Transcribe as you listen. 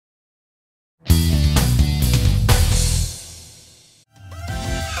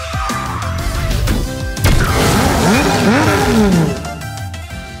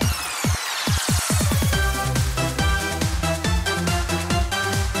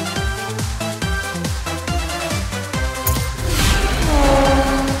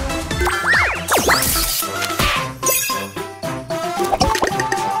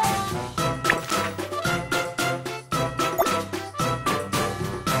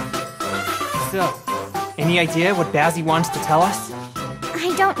So, any idea what Bazzy wants to tell us?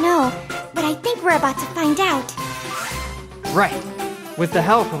 I don't know, but I think we're about to find out. Right. With the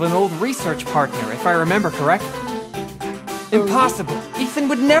help of an old research partner, if I remember correct. Impossible! Ethan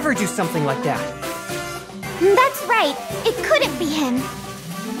would never do something like that! That's right! It couldn't be him!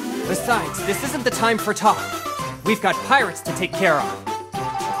 Besides, this isn't the time for talk. We've got pirates to take care of.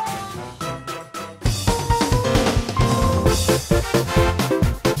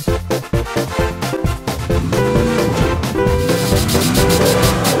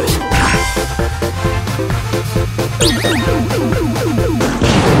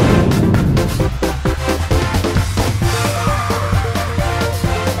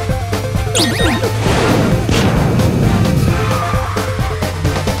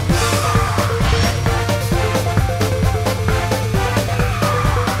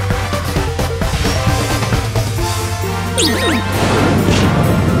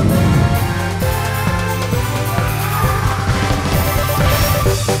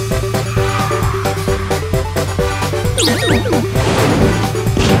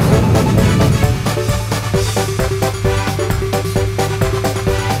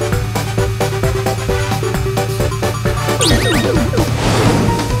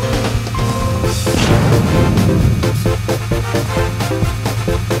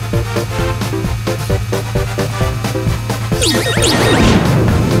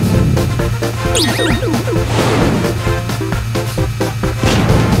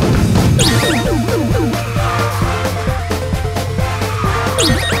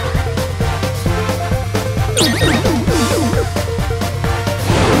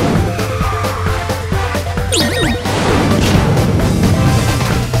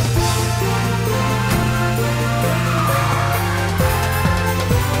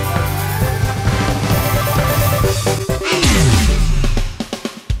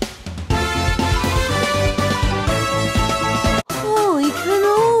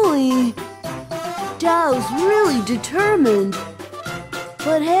 Determined.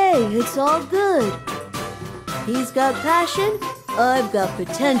 But hey, it's all good. He's got passion, I've got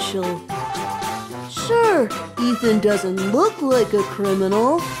potential. Sure, Ethan doesn't look like a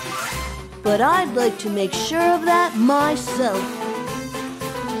criminal, but I'd like to make sure of that myself.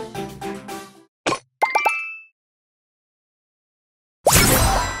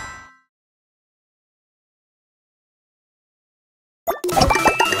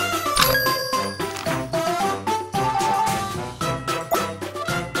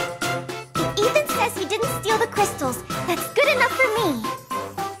 That's good enough for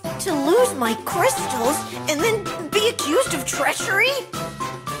me. To lose my crystals and then be accused of treachery?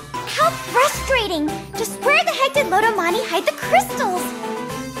 How frustrating! Just where the heck did Lodomani hide the crystals?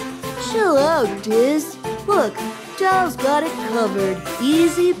 Chill out, Diz. Look, Zhao's got it covered.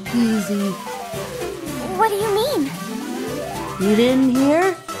 Easy peasy. What do you mean? You didn't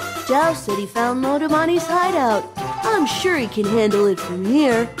hear? Zhao said he found Lodomani's hideout. I'm sure he can handle it from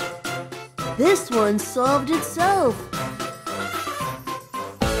here. This one solved itself.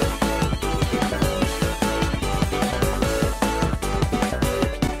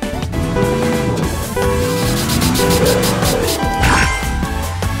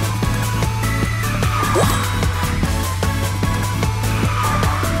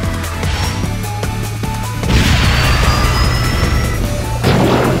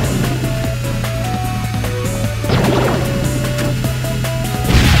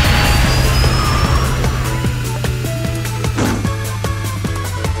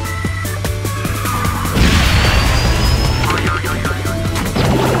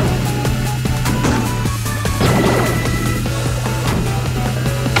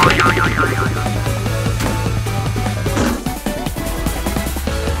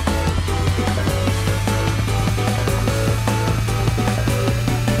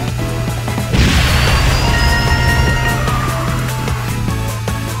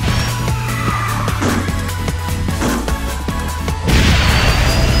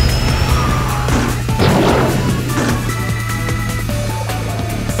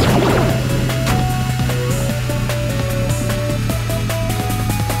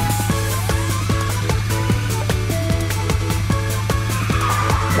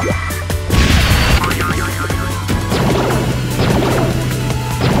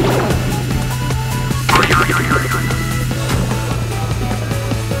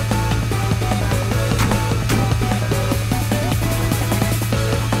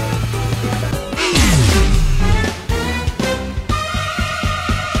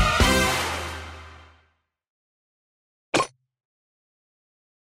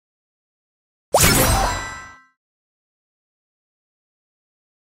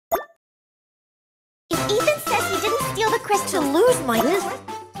 crystals. To lose my... This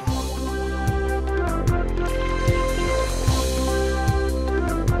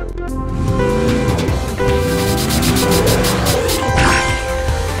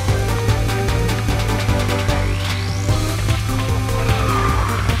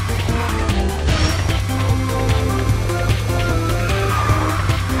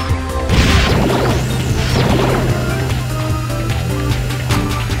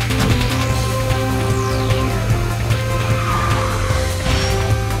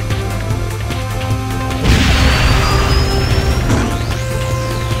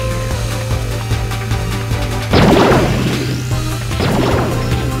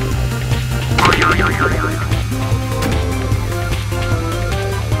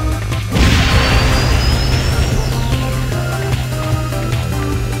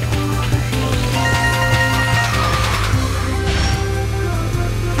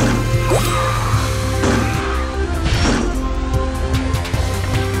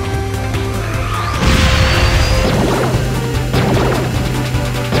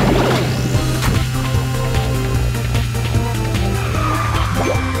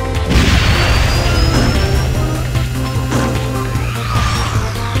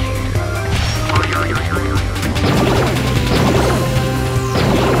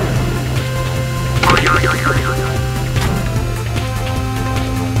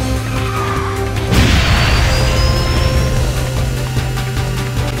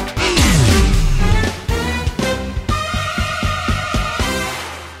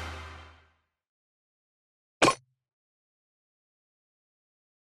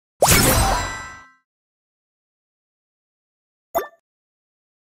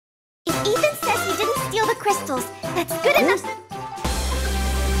If Ethan says he didn't steal the crystals, that's good enough.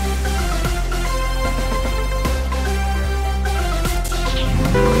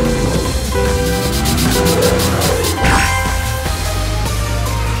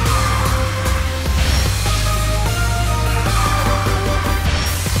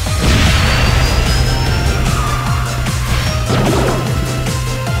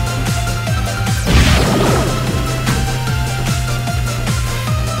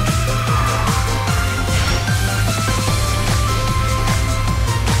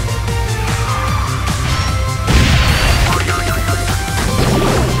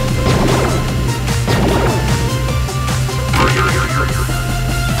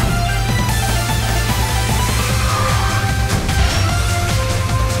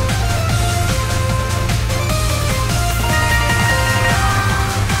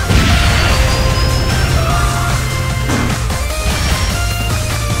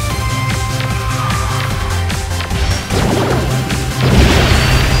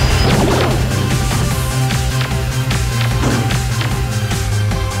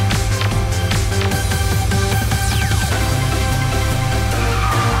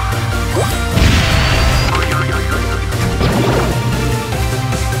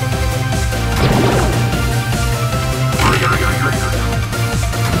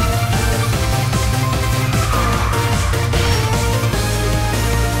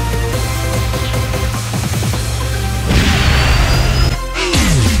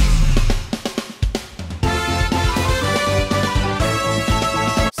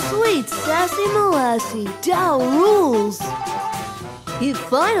 Sassy Molassie, Dow rules! He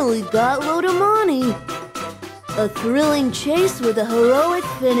finally got Lodomani. A thrilling chase with a heroic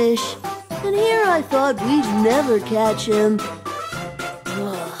finish. And here I thought we'd never catch him.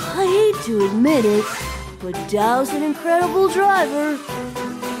 I hate to admit it, but Dow's an incredible driver.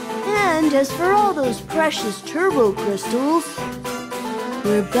 And as for all those precious turbo crystals,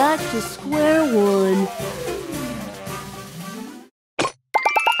 we're back to square one.